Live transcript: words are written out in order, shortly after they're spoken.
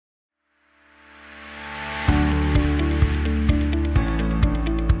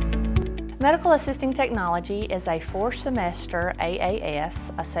Medical Assisting Technology is a 4-semester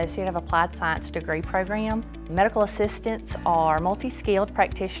AAS, Associate of Applied Science degree program. Medical assistants are multi-skilled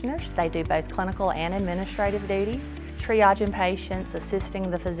practitioners. They do both clinical and administrative duties, triaging patients,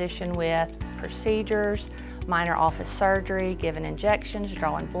 assisting the physician with procedures, minor office surgery, giving injections,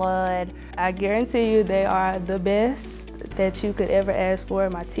 drawing blood. I guarantee you they are the best that you could ever ask for.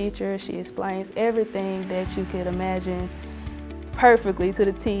 My teacher, she explains everything that you could imagine perfectly to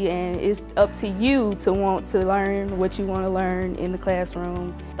the T, and it's up to you to want to learn what you want to learn in the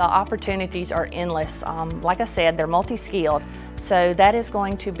classroom. The opportunities are endless. Like I said, they're multi-skilled, so that is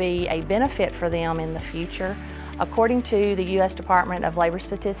going to be a benefit for them in the future. According to the U.S. Department of Labor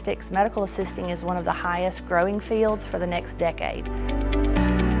Statistics, medical assisting is one of the highest growing fields for the next decade.